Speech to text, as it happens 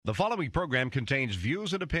The following program contains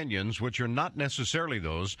views and opinions which are not necessarily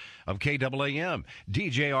those of KAAM,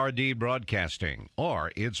 DJRD Broadcasting,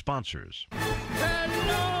 or its sponsors.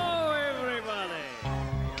 Hello, everybody.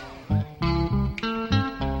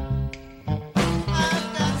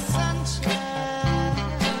 I've got sunshine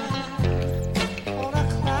on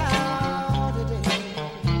a cloudy day.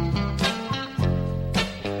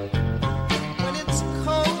 When it's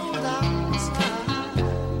cold outside,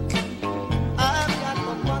 I've got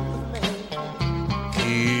the month of May.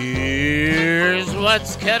 Here's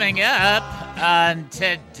what's coming up on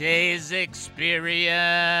today's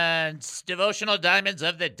experience. Devotional Diamonds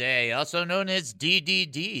of the Day, also known as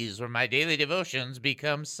DDDs, where my daily devotions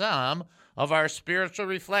become some of our spiritual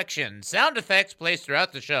reflections. Sound effects placed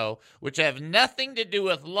throughout the show, which have nothing to do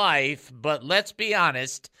with life, but let's be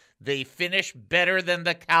honest, they finish better than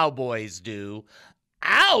the Cowboys do.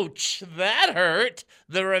 Ouch, that hurt.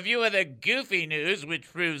 The review of the Goofy News,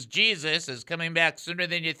 which proves Jesus is coming back sooner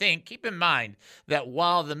than you think. Keep in mind that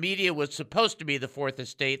while the media was supposed to be the fourth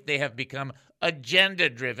estate, they have become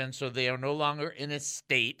agenda-driven, so they are no longer in a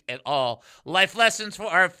state at all. Life lessons for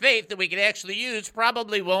our faith that we can actually use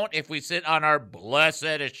probably won't if we sit on our blessed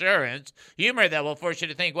assurance. Humor that will force you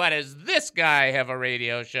to think, why does this guy have a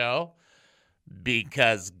radio show?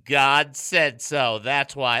 Because God said so.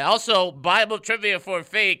 That's why. Also, Bible trivia for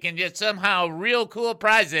fake and yet somehow real cool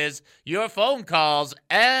prizes, your phone calls,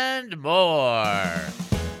 and more.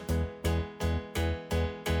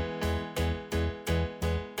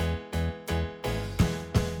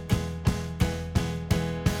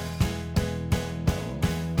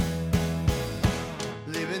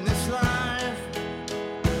 Living this life,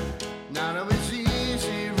 not always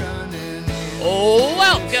easy running in.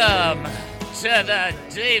 Welcome to the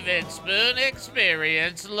David Spoon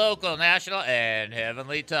Experience, local, national, and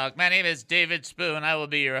heavenly talk. My name is David Spoon. I will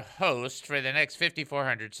be your host for the next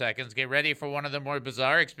 5,400 seconds. Get ready for one of the more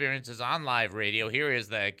bizarre experiences on live radio. Here is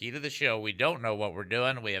the key to the show. We don't know what we're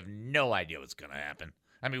doing. We have no idea what's going to happen.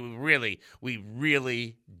 I mean, we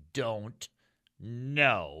really don't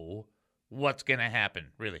know what's going to happen,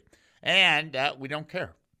 really. And we don't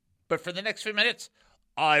care. But for the next few minutes,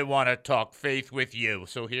 I want to talk faith with you.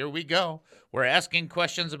 So here we go. We're asking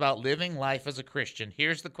questions about living life as a Christian.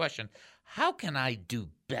 Here's the question. How can I do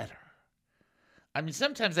better? I mean,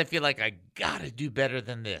 sometimes I feel like I gotta do better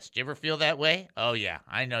than this. Do you ever feel that way? Oh, yeah.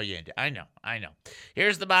 I know you do. I know.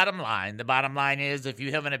 Here's the bottom line. The bottom line is if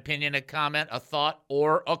you have an opinion, a comment, a thought,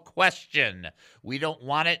 or a question, we don't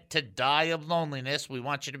want it to die of loneliness. We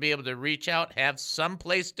want you to be able to reach out, have some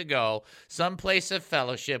place to go, some place of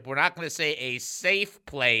fellowship. We're not going to say a safe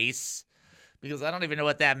place, because I don't even know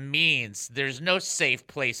what that means. There's no safe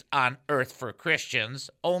place on earth for Christians.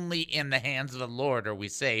 Only in the hands of the Lord are we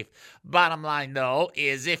safe. Bottom line, though,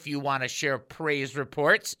 is if you want to share praise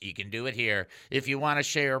reports, you can do it here. If you want to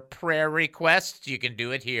share prayer requests, you can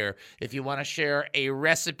do it here. If you want to share a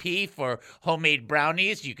recipe for homemade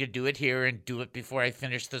brownies, you can do it here and do it before I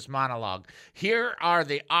finish this monologue. Here are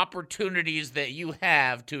the opportunities that you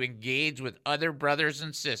have to engage with other brothers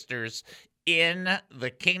and sisters in the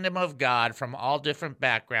kingdom of God from all different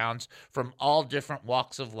backgrounds, from all different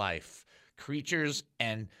walks of life, creatures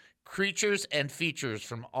and features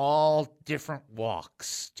from all different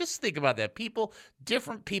walks. Just think about that.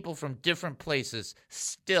 Different people from different places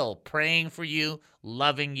still praying for you,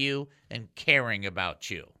 loving you, and caring about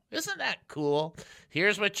you. Isn't that cool?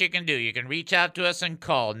 Here's what you can do. You can reach out to us and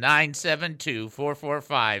call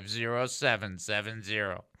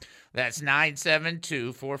 972-445-0770. That's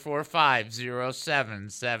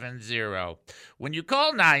 972-445-0770. When you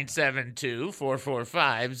call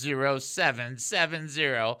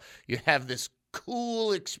 972-445-0770, you have this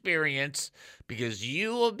cool experience because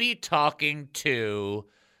you will be talking to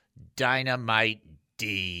Dynamite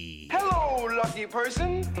D. Hello, lucky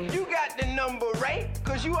person. You got the number right,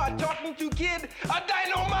 because you are talking to Kid a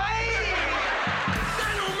Dynamite!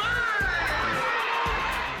 Dynamite!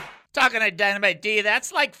 Talking to Dynamite D,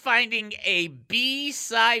 that's like finding a B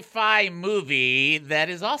sci-fi movie that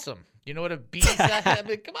is awesome. You know what a B sci-fi? I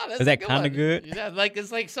mean, come on, that's Is a that good kind one. of good? Yeah, like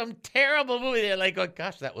it's like some terrible movie. They're like, oh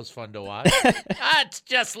gosh, that was fun to watch. It's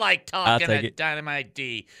just like talking take to it. Dynamite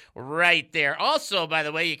D right there. Also, by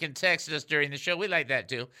the way, you can text us during the show. We like that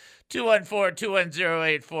too.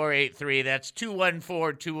 214-210-8483. That's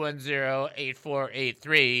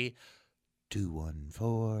 214-210-8483.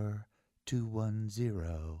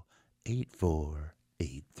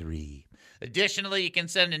 214-210-8483. Additionally, you can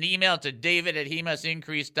send an email to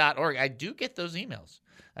david@hemustincrease.org. I do get those emails.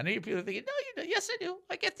 I know you people are thinking, no, you know, yes, I do.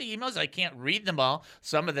 I get the emails. I can't read them all.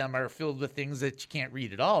 Some of them are filled with things that you can't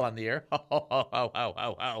read at all on the air.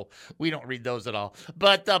 We don't read those at all.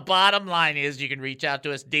 But the bottom line is you can reach out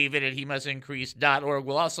to us, David at hemustincrease.org.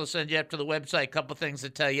 We'll also send you up to the website, a couple things to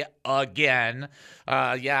tell you again.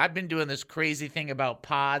 I've been doing this crazy thing about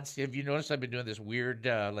pods. Have you noticed I've been doing this weird,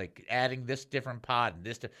 like adding this different pod and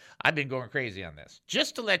this? I've been going crazy on this.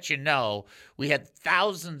 Just to let you know, we had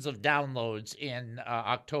thousands of downloads in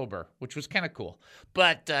October, which was kind of cool.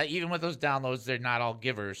 But even with those downloads, they're not all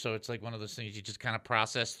givers. So it's like one of those things you just kind of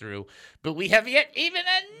process through. But we have yet even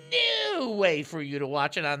a new way for you to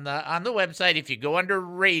watch it on the website. If you go under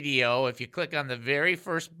radio, if you click on the very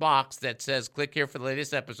first box that says click here for the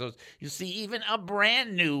latest episodes, you'll see even a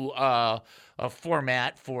brand new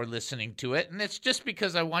format for listening to it. And it's just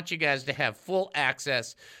because I want you guys to have full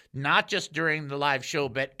access, not just during the live show,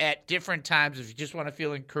 but at different times. If you just want to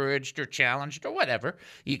feel encouraged or challenged or whatever,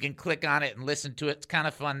 you can click on it and listen to it. It's kind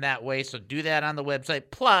of fun that way. So do that on the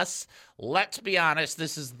website. Plus, let's be honest,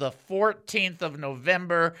 this is the 14th of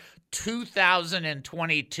November,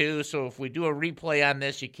 2022. So if we do a replay on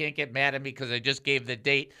this, you can't get mad at me because I just gave the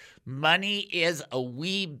date. Money is a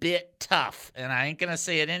wee bit tough, and I ain't going to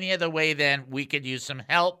say it any other way than we could use some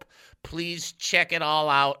help. Please check it all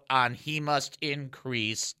out on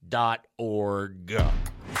hemustincrease.org.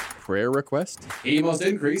 Prayer request?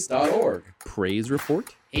 hemustincrease.org. Praise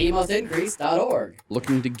report? hemustincrease.org.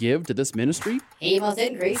 Looking to give to this ministry?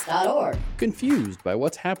 hemustincrease.org. Confused by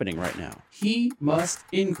what's happening right now?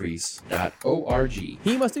 hemustincrease.org.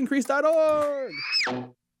 hemustincrease.org.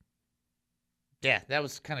 Yeah, that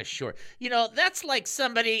was kind of short. You know, that's like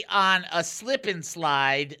somebody on a slip and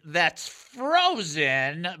slide that's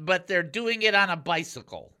frozen, but they're doing it on a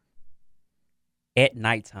bicycle. At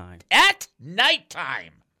nighttime. At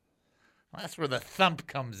nighttime. Well, that's where the thump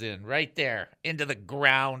comes in, right there, into the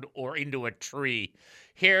ground or into a tree.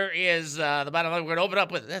 Here is the bottom line. We're going to open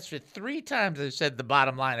up with, that's for 3 times I've said the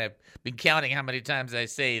bottom line. I've been counting how many times I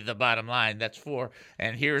say the bottom line. That's 4.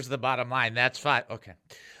 And here's the bottom line. That's 5. Okay.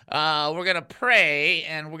 We're going to pray,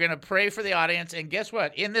 and we're going to pray for the audience. And guess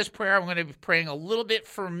what? In this prayer, I'm going to be praying a little bit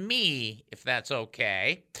for me, if that's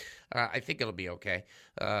okay. I think it'll be okay.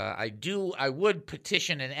 I would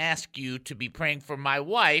petition and ask you to be praying for my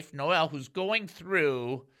wife, Noelle, who's going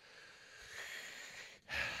through.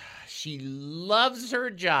 She loves her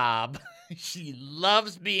job. She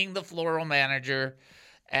loves being the floral manager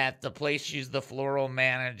at the place she's the floral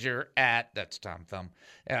manager at. That's Tom Thumb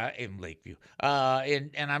in Lakeview. And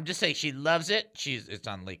I'm just saying she loves it. It's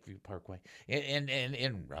on Lakeview Parkway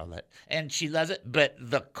in Rowlett. And she loves it. But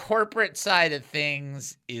the corporate side of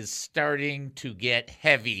things is starting to get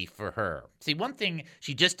heavy for her. See, one thing,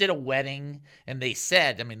 she just did a wedding, and they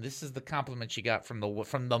said, I mean, this is the compliment she got from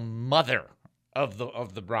the mother of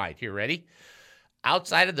the bride. Here, ready?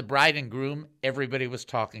 Outside of the bride and groom, everybody was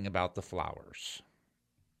talking about the flowers.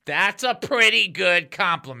 That's a pretty good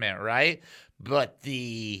compliment, right? But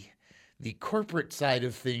the corporate side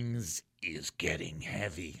of things is getting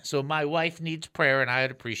heavy. So my wife needs prayer, and I'd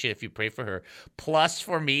appreciate if you pray for her. Plus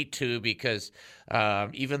for me, too, because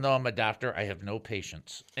even though I'm a doctor, I have no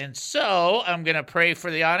patience. And so I'm going to pray for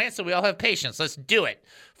the audience so we all have patience. Let's do it.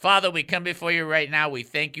 Father, we come before you right now. We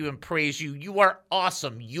thank you and praise you. You are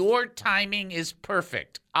awesome. Your timing is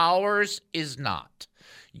perfect. Ours is not.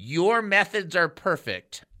 Your methods are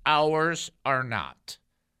perfect. Ours are not.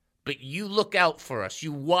 But you look out for us.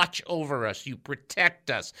 You watch over us. You protect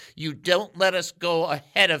us. You don't let us go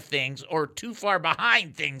ahead of things or too far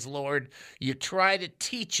behind things, Lord. You try to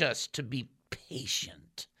teach us to be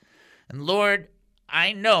patient. And Lord,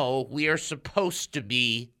 I know we are supposed to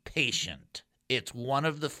be patient. It's one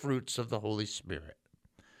of the fruits of the Holy Spirit.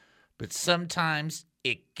 But sometimes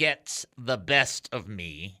it gets the best of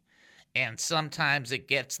me. And sometimes it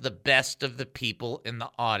gets the best of the people in the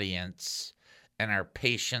audience, and our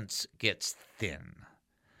patience gets thin.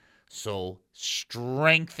 So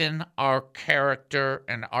strengthen our character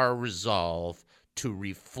and our resolve to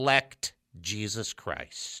reflect Jesus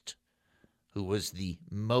Christ, who was the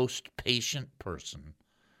most patient person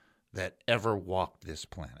that ever walked this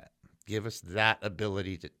planet. Give us that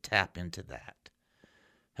ability to tap into that.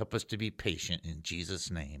 Help us to be patient in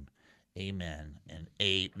Jesus' name. Amen and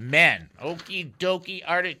amen. Okie dokie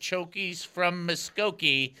artichokes from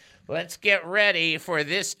Muskogee. Let's get ready for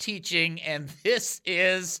this teaching. And this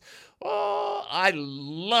is, I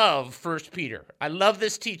love 1 Peter. I love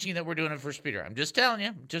this teaching that we're doing in 1 Peter. I'm just telling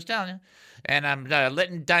you. And I'm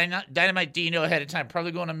letting Dynamite D know ahead of time.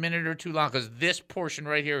 Probably going a minute or two long because this portion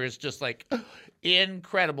right here is just like,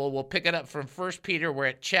 incredible. We'll pick it up from 1 Peter. We're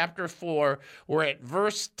at chapter 4. We're at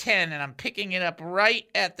verse 10, and I'm picking it up right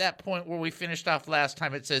at that point where we finished off last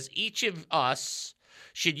time. It says, each of us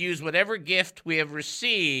should use whatever gift we have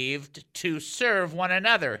received to serve one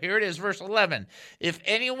another. Here it is, verse 11. If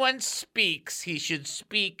anyone speaks, he should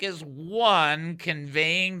speak as one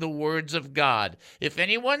conveying the words of God. If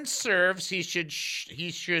anyone serves, he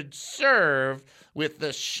should serve with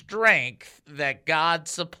the strength that God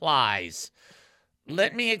supplies.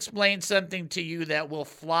 Let me explain something to you that will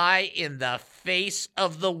fly in the face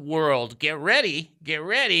of the world. Get ready, get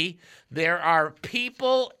ready. There are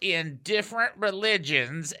people in different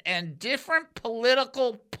religions and different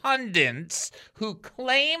political pundits who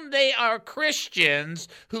claim they are Christians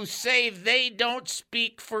who say they don't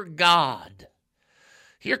speak for God.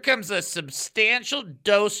 Here comes a substantial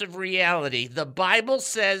dose of reality. The Bible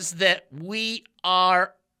says that we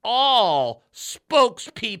are all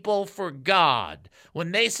spokespeople for God.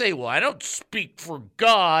 When they say, well, I don't speak for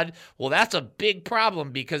God, well, that's a big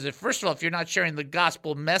problem because first of all, if you're not sharing the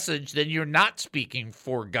gospel message, then you're not speaking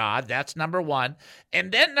for God. That's number one. And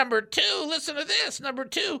then number two, listen to this. Number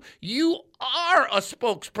two, you are a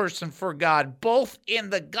spokesperson for God, both in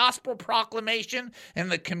the gospel proclamation and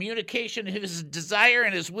the communication of his desire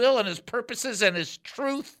and his will and his purposes and his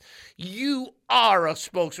truth. You are a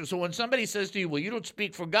spokesperson. So when somebody says to you, well, you don't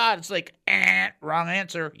speak for God, it's like, wrong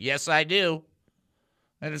answer. Yes, I do.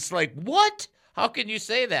 And it's like, what? How can you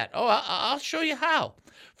say that? Oh, I'll show you how.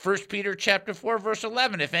 1 Peter chapter 4, verse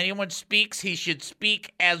 11. If anyone speaks, he should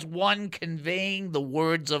speak as one conveying the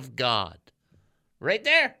words of God. Right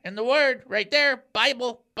there, in the word, right there.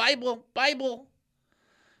 Bible, Bible, Bible.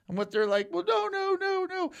 And what they're like, well,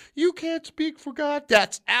 no, you can't speak for God.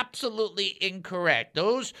 That's absolutely incorrect.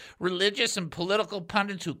 Those religious and political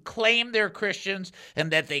pundits who claim they're Christians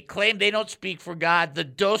and that they claim they don't speak for God, the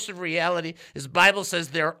dose of reality is the Bible says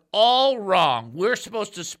they're all wrong. We're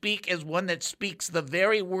supposed to speak as one that speaks the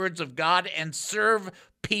very words of God and serve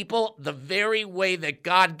people the very way that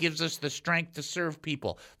God gives us the strength to serve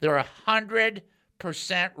people. They're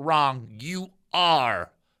 100% wrong. You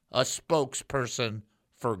are a spokesperson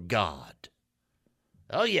for God.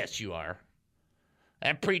 Oh, yes, you are.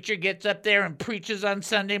 That preacher gets up there and preaches on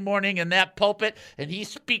Sunday morning in that pulpit, and he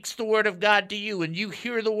speaks the word of God to you, and you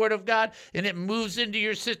hear the word of God, and it moves into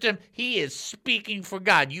your system. He is speaking for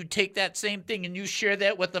God. You take that same thing and you share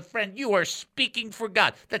that with a friend. You are speaking for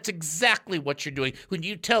God. That's exactly what you're doing. When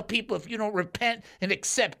you tell people if you don't repent and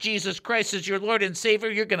accept Jesus Christ as your Lord and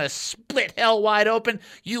Savior, you're going to split hell wide open.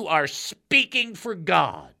 You are speaking for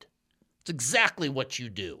God. It's exactly what you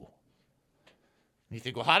do. You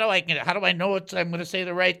think, well, how do I know I'm going to say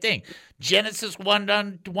the right thing? Genesis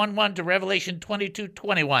 1:1 to Revelation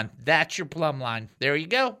 22:21. That's your plumb line. There you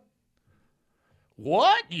go.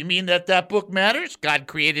 What? You mean that book matters? God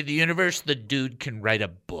created the universe. The dude can write a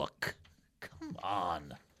book. Come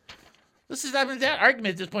on. That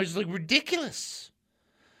argument at this point is like ridiculous.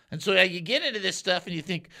 And so you get into this stuff and you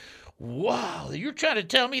think, wow, you're trying to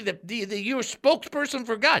tell me that you're a spokesperson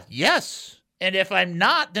for God. Yes. And if I'm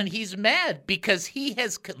not, then he's mad because he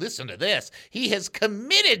has, listen to this, he has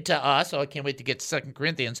committed to us, I can't wait to get to 2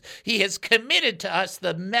 Corinthians, he has committed to us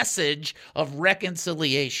the message of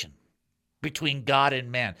reconciliation between God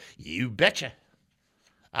and man. You betcha.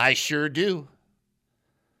 I sure do.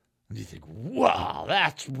 And you think, wow,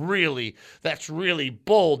 that's really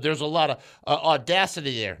bold. There's a lot of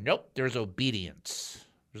audacity there. Nope, there's obedience.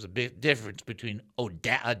 There's a big difference between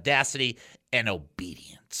audacity and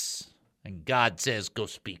obedience. And God says, go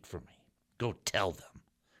speak for me. Go tell them.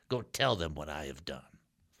 Go tell them what I have done.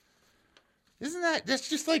 That's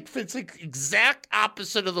just like, it's like exact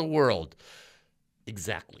opposite of the world.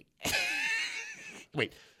 Exactly.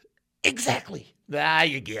 Wait, exactly. Now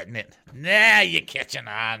you're getting it. Now you're catching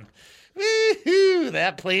on. Woo-hoo,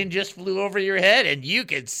 that plane just flew over your head and you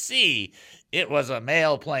could see it was a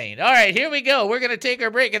mail plane. All right, here we go. We're going to take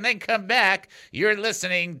our break and then come back. You're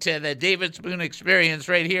listening to the David Spoon Experience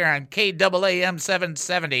right here on KAAM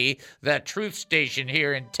 770, the truth station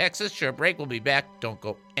here in Texas. Short break. We'll be back. Don't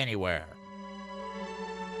go anywhere.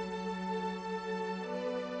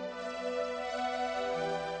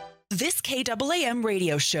 This KAAM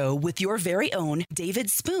radio show with your very own David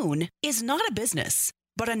Spoon is not a business,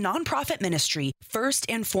 but a nonprofit ministry first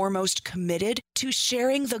and foremost committed to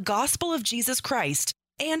sharing the gospel of Jesus Christ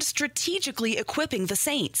and strategically equipping the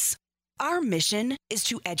saints. Our mission is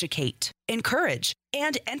to educate, encourage,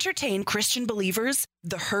 and entertain Christian believers,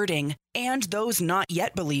 the hurting, and those not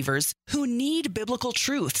yet believers who need biblical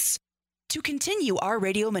truths. To continue our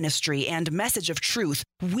radio ministry and message of truth,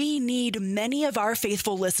 we need many of our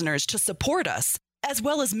faithful listeners to support us as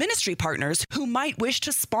well as ministry partners who might wish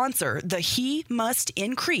to sponsor the He Must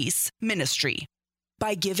Increase ministry.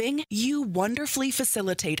 By giving, you wonderfully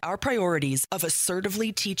facilitate our priorities of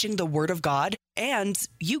assertively teaching the Word of God, and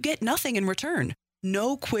you get nothing in return.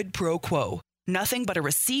 No quid pro quo. Nothing but a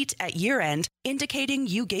receipt at year-end indicating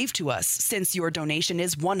you gave to us, since your donation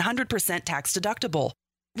is 100% tax deductible.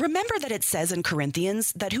 Remember that it says in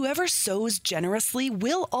Corinthians that whoever sows generously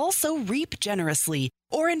will also reap generously,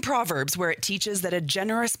 or in Proverbs where it teaches that a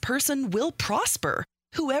generous person will prosper.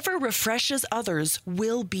 Whoever refreshes others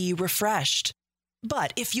will be refreshed.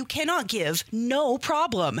 But if you cannot give, no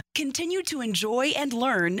problem. Continue to enjoy and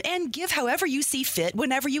learn and give however you see fit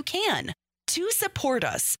whenever you can. To support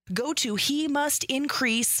us, go to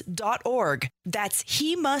HeMustIncrease.org. That's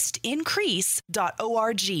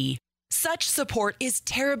HeMustIncrease.org. Such support is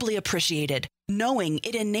terribly appreciated, knowing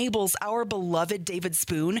it enables our beloved David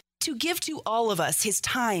Spoon to give to all of us his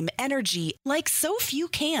time, energy, like so few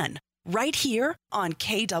can, right here on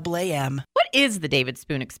KAAM. What is the David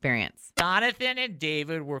Spoon Experience? Jonathan and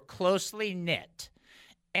David were closely knit,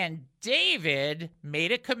 and David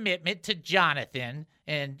made a commitment to Jonathan,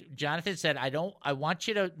 and Jonathan said, I want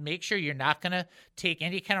you to make sure you're not going to take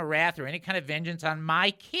any kind of wrath or any kind of vengeance on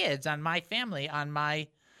my kids, on my family, on my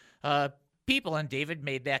people, and David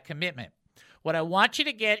made that commitment. What I want you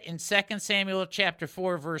to get in 2 Samuel chapter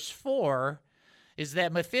 4, verse 4, is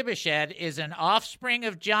that Mephibosheth is an offspring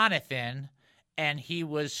of Jonathan, and he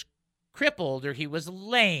was crippled, or he was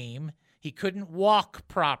lame. He couldn't walk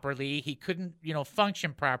properly. He couldn't,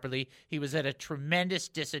 function properly. He was at a tremendous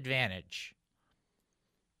disadvantage.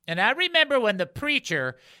 And I remember when the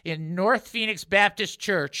preacher in North Phoenix Baptist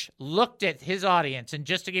Church looked at his audience, and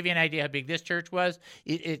just to give you an idea how big this church was,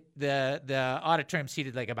 the auditorium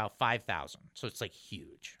seated like about 5,000. So it's like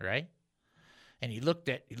huge, right? And he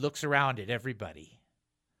looks around at everybody.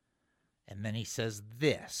 And then he says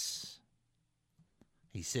this.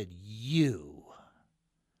 He said, "You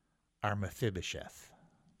are Mephibosheth."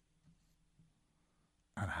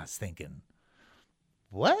 And I was thinking,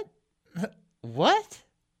 what? What?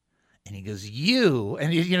 And he goes, "You,"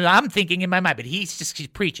 and I'm thinking in my mind, but he's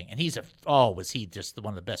preaching, and was he just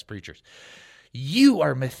one of the best preachers? "You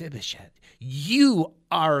are Mephibosheth. You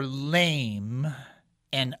are lame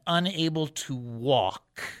and unable to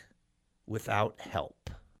walk without help."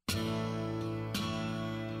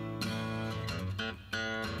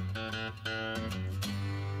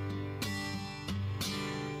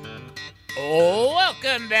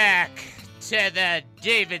 Welcome back to the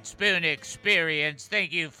David Spoon Experience.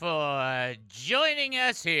 Thank you for joining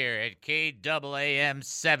us here at KAAM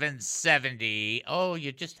 770. Oh,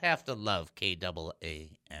 you just have to love KAAM.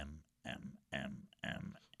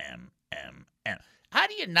 How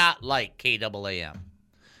do you not like KAAM?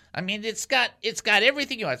 I mean, it's got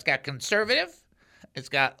everything you want. It's got conservative. It's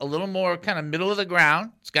got a little more kind of middle of the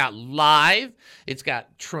ground. It's got live. It's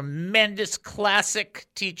got tremendous classic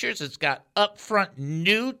teachers. It's got upfront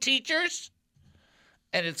new teachers.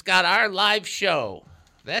 And it's got our live show.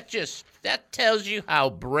 That tells you how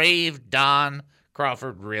brave Don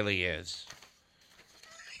Crawford really is.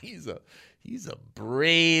 He's a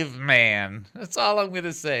brave man. That's all I'm going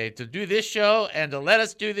to say. To do this show and to let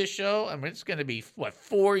us do this show, I mean, it's going to be,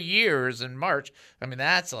 4 years in March. I mean,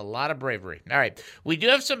 that's a lot of bravery. All right. We do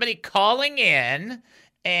have somebody calling in,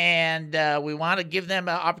 and we want to give them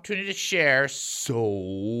an opportunity to share.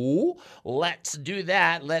 So let's do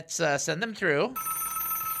that. Let's send them through.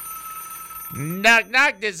 Knock,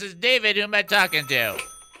 knock. This is David. Who am I talking to?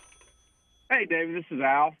 Hey, David. This is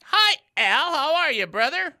Al. Hi, Al. How are you,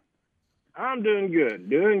 brother? I'm doing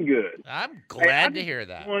good. I'm glad to hear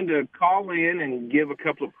that. I wanted to call in and give a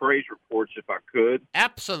couple of praise reports if I could.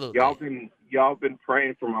 Absolutely. Y'all been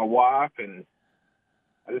praying for my wife, and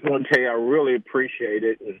I just want to tell you I really appreciate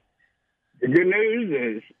it. And the good news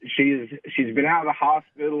is she's been out of the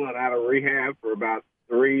hospital and out of rehab for about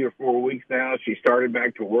 3 or 4 weeks now. She started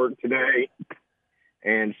back to work today,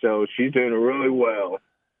 and so she's doing really well.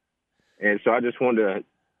 And so I just wanted to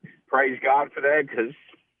praise God for that, because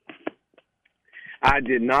I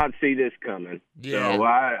did not see this coming. Yeah. So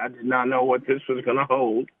I did not know what this was going to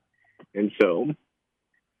hold. And so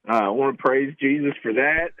I want to praise Jesus for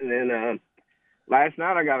that. And then last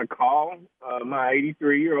night I got a call. My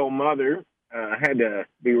 83-year-old mother had to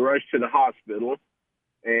be rushed to the hospital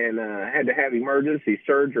and had to have emergency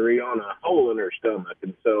surgery on a hole in her stomach.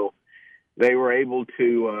 And so they were able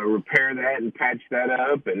to repair that and patch that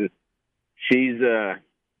up. And she's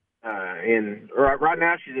right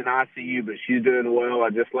now she's in ICU, but she's doing well.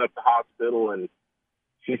 I just left the hospital, and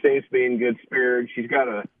she seems to be in good spirits. She's got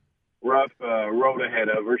a rough road ahead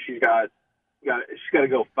of her. She's got she's got to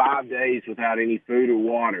go 5 days without any food or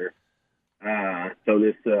water. So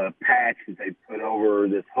this patch that they put over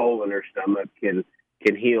this hole in her stomach can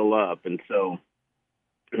heal up, and so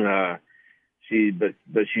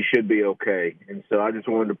she should be okay. And so I just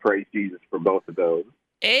wanted to praise Jesus for both of those.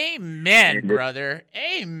 Amen, brother.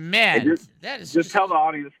 Amen. Just tell the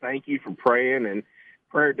audience thank you for praying, and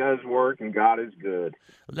prayer does work, and God is good.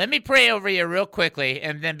 Let me pray over you real quickly,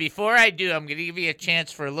 and then before I do, I'm going to give you a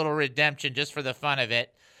chance for a little redemption just for the fun of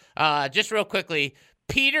it. Just real quickly,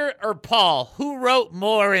 Peter or Paul, who wrote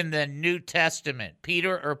more in the New Testament,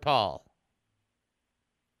 Peter or Paul?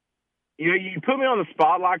 You put me on the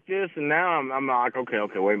spot like this, and now I'm like, okay,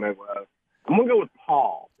 wait a minute. I'm going to go with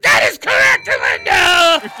Paul. That is correct,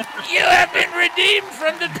 Orlando! You have been redeemed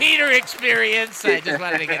from the Peter experience. I just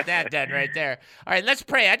wanted to get that done right there. All right, let's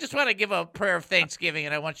pray. I just want to give a prayer of thanksgiving,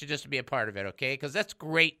 and I want you just to be a part of it, okay? Because that's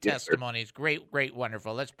great testimonies. Great,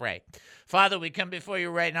 wonderful. Let's pray. Father, we come before you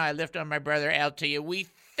right now. I lift on my brother Al to you. We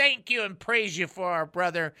thank you and praise you for our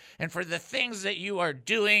brother and for the things that you are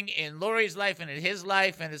doing in Lori's life and in his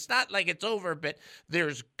life. And it's not like it's over, but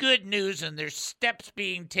there's good news and there's steps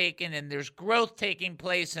being taken and there's growth taking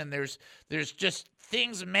place and there's just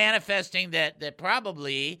things manifesting that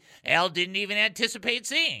probably Al didn't even anticipate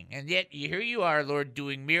seeing. And yet here you are, Lord,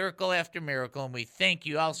 doing miracle after miracle. And we thank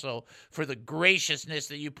you also for the graciousness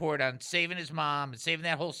that you poured on saving his mom and saving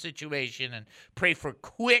that whole situation, and pray for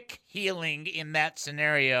quick healing in that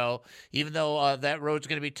scenario. Even though that road's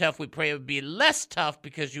going to be tough, we pray it would be less tough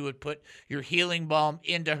because you would put your healing balm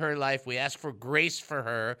into her life. We ask for grace for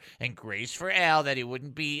her and grace for Al, that he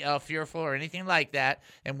wouldn't be fearful or anything like that.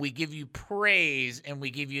 And we give you praise and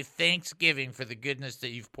we give you thanksgiving for the goodness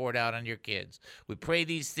that you've poured out on your kids. We pray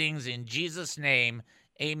these things in Jesus' name.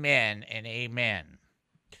 Amen and amen.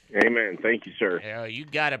 Amen. Thank you, sir. Oh, you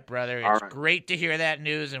got it, brother. It's great to hear that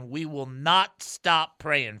news, and we will not stop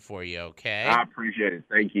praying for you, okay? I appreciate it.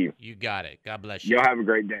 Thank you. You got it. God bless you. Y'all have a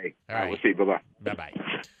great day. All right. We'll see you. Bye-bye. Bye-bye.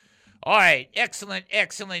 All right.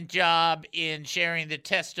 Excellent job in sharing the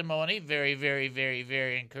testimony. Very, very, very,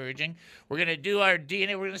 very encouraging. We're going to do our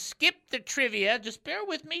DNA. We're going to skip the trivia. Just bear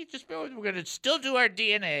with me. We're going to still do our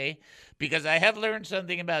DNA because I have learned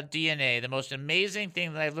something about DNA. The most amazing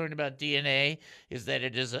thing that I've learned about DNA is that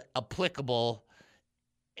it is applicable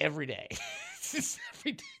every day. It's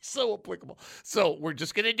every day so applicable. So we're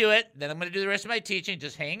just going to do it. Then I'm going to do the rest of my teaching.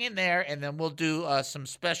 Just hang in there, and then we'll do some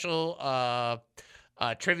special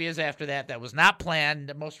trivias after that. That was not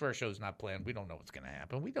planned. Most of our show is not planned. We don't know what's going to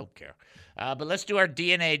happen. We don't care. But let's do our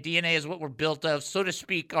DNA. DNA is what we're built of, so to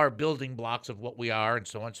speak, our building blocks of what we are, and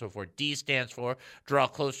so on and so forth. D stands for draw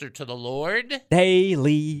closer to the Lord.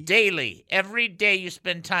 Daily. Daily. Every day you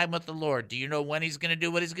spend time with the Lord. Do you know when he's going to do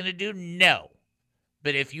what he's going to do? No.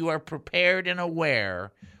 But if you are prepared and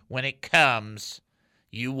aware when it comes,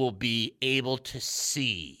 you will be able to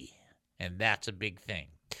see. And that's a big thing.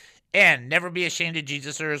 And never be ashamed of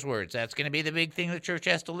Jesus or his words. That's going to be the big thing the church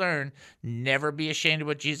has to learn. Never be ashamed of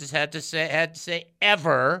what Jesus had to say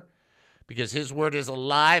ever, because his word is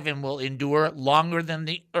alive and will endure longer than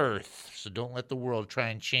the earth. So don't let the world try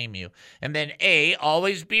and shame you. And then A,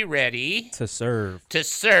 always be ready to serve. To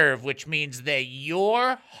serve, which means that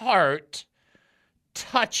your heart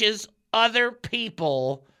touches other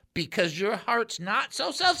people because your heart's not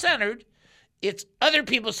so self-centered. It's other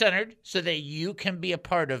people-centered so that you can be a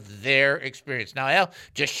part of their experience. Now, Al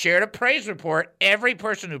just shared a praise report. Every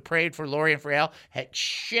person who prayed for Lori and for Al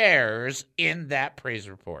shares in that praise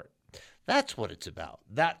report. That's what it's about.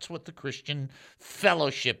 That's what the Christian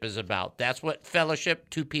fellowship is about. That's what fellowship,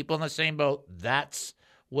 two people in the same boat, that's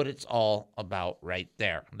what it's all about right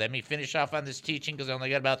there. Let me finish off on this teaching because I only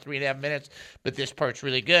got about 3.5 minutes, but this part's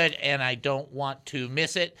really good, and I don't want to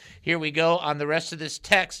miss it. Here we go on the rest of this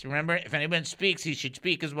text. Remember, if anyone speaks, he should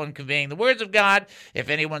speak as one conveying the words of God. If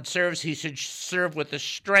anyone serves, he should serve with the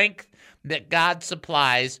strength that God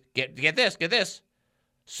supplies. Get this.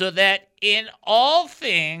 So that in all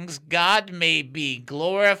things God may be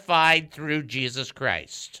glorified through Jesus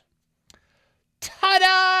Christ.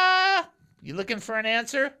 Ta-da! You looking for an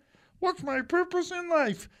answer? What's my purpose in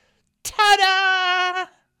life? Ta-da!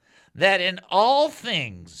 That in all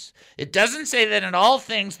things, it doesn't say that in all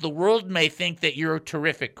things the world may think that you're a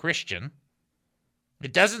terrific Christian.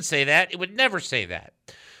 It doesn't say that. It would never say that.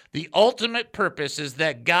 The ultimate purpose is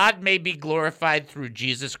that God may be glorified through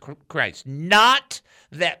Jesus Christ. Not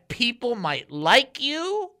that people might like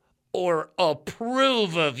you or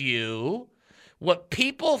approve of you. What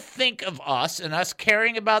people think of us and us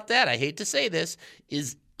caring about that, I hate to say this,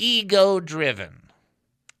 is ego-driven.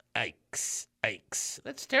 Yikes.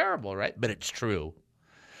 That's terrible, right? But it's true.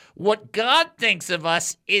 What God thinks of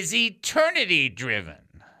us is eternity driven.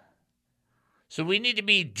 So we need to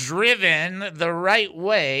be driven the right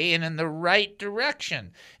way and in the right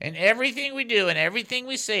direction. And everything we do and everything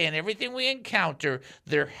we say and everything we encounter,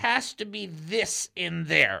 there has to be this in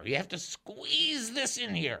there. You have to squeeze this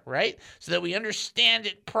in here, right? So that we understand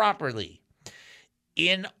it properly.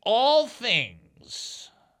 In all things,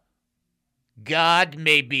 God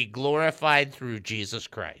may be glorified through Jesus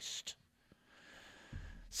Christ.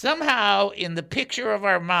 Somehow, in the picture of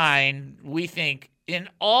our mind, we think, in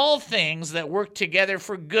all things that work together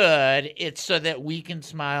for good, it's so that we can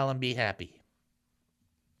smile and be happy.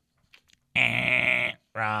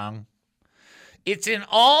 Wrong. It's in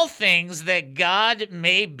all things that God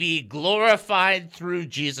may be glorified through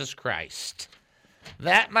Jesus Christ.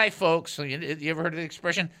 That, my folks, you ever heard of the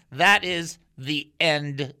expression? That is the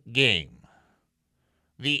end game.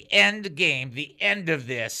 The end game, the end of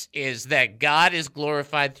this is that God is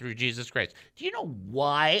glorified through Jesus Christ. Do you know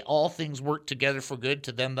why all things work together for good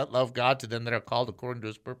to them that love God, to them that are called according to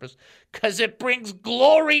his purpose? Because it brings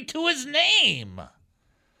glory to his name.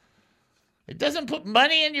 It doesn't put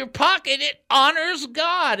money in your pocket. It honors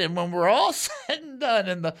God. And when we're all said and done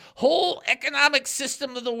and the whole economic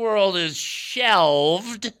system of the world is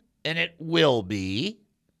shelved, and it will be,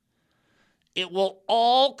 it will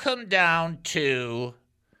all come down to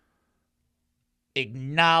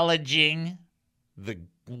acknowledging the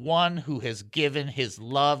one who has given his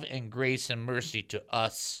love and grace and mercy to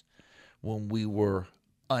us when we were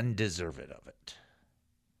undeserved of it.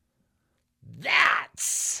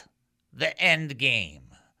 That's the end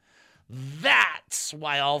game. That's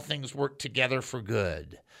why all things work together for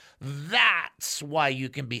good. That's why you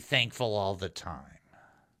can be thankful all the time.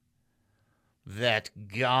 That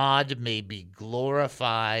God may be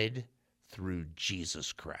glorified through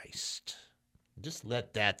Jesus Christ. Just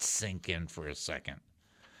let that sink in for a second.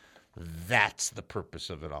 That's the purpose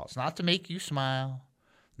of it all. It's not to make you smile,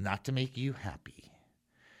 not to make you happy.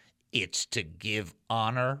 It's to give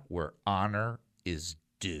honor where honor is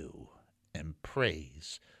due and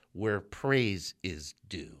praise where praise is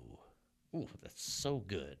due. Ooh, that's so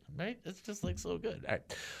good, right? That's just like so good. All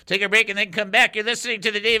right, take a break and then come back. You're listening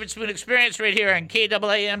to the David Spoon Experience right here on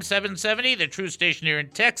KAAM 770, the true station here in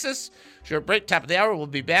Texas. Short break, top of the hour. We'll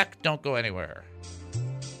be back. Don't go anywhere.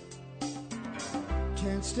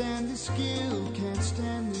 Can't stand the skill, can't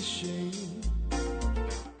stand the shame.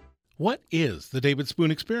 What is the David Spoon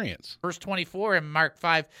Experience? Verse 24 in Mark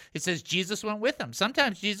 5, it says Jesus went with them.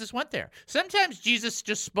 Sometimes Jesus went there. Sometimes Jesus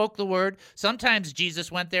just spoke the word. Sometimes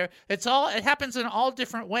Jesus went there. It happens in all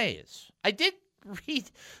different ways. I did read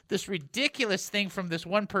this ridiculous thing from this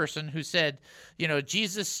one person who said,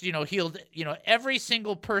 Jesus, healed, every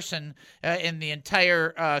single person in the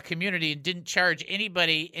entire community and didn't charge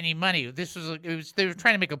anybody any money. They were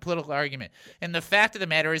trying to make a political argument. And the fact of the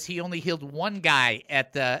matter is he only healed one guy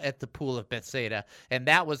at the pool of Bethsaida, and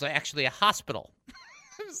that was actually a hospital.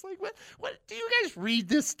 It's like, what? Do you guys read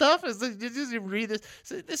this stuff? Did you read this?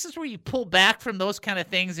 So this is where you pull back from those kind of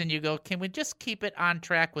things and you go, can we just keep it on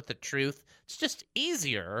track with the truth? It's just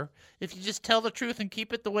easier if you just tell the truth and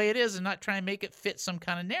keep it the way it is and not try and make it fit some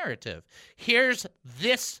kind of narrative. Here's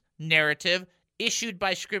this narrative issued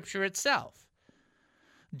by Scripture itself.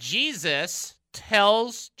 Jesus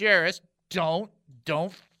tells Jairus, don't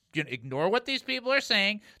ignore what these people are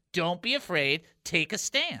saying. Don't be afraid. Take a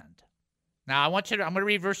stand. Now, I'm going to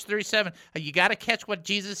read verse 37. You got to catch what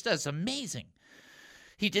Jesus does. It's amazing.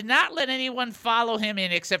 He did not let anyone follow him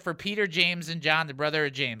in except for Peter, James, and John, the brother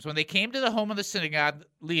of James. When they came to the home of the synagogue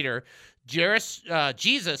leader,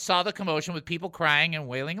 Jesus saw the commotion with people crying and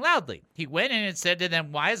wailing loudly. He went in and said to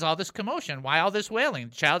them, "Why is all this commotion? Why all this wailing?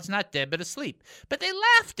 The child's not dead but asleep." But they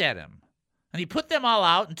laughed at him. And he put them all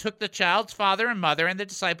out and took the child's father and mother and the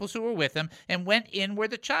disciples who were with him and went in where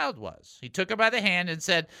the child was. He took her by the hand and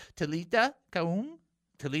said, "Talitha koum,"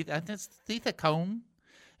 Talitha koum.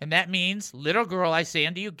 And that means, "Little girl, I say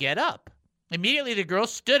unto you, get up." Immediately the girl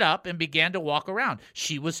stood up and began to walk around.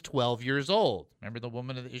 She was 12 years old. Remember, the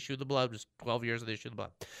woman of the issue of the blood was 12 years of the issue of the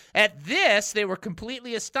blood. At this, they were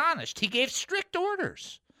completely astonished. He gave strict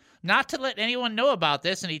orders not to let anyone know about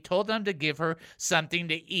this, and he told them to give her something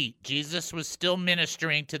to eat. Jesus was still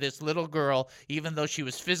ministering to this little girl, even though she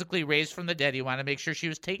was physically raised from the dead. He wanted to make sure she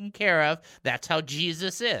was taken care of. That's how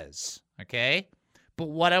Jesus is, okay? But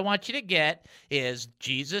what I want you to get is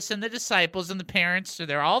Jesus and the disciples and the parents, so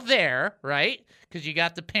they're all there, right? Because you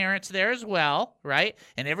got the parents there as well, right?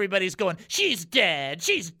 And everybody's going, "She's dead,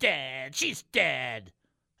 she's dead, she's dead."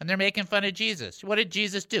 And they're making fun of Jesus. What did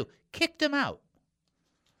Jesus do? Kicked them out.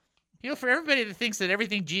 For everybody that thinks that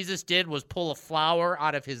everything Jesus did was pull a flower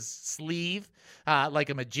out of his sleeve like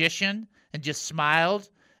a magician and just smiled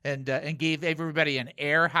and gave everybody an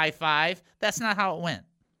air high five, that's not how it went.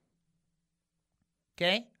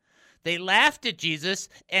 Okay? They laughed at Jesus,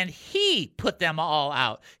 and he put them all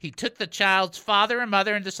out. He took the child's father and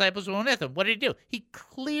mother and disciples who went with him. What did he do? He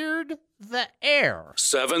cleared the air.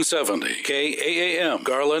 770 KAAM,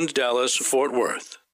 Garland, Dallas, Fort Worth.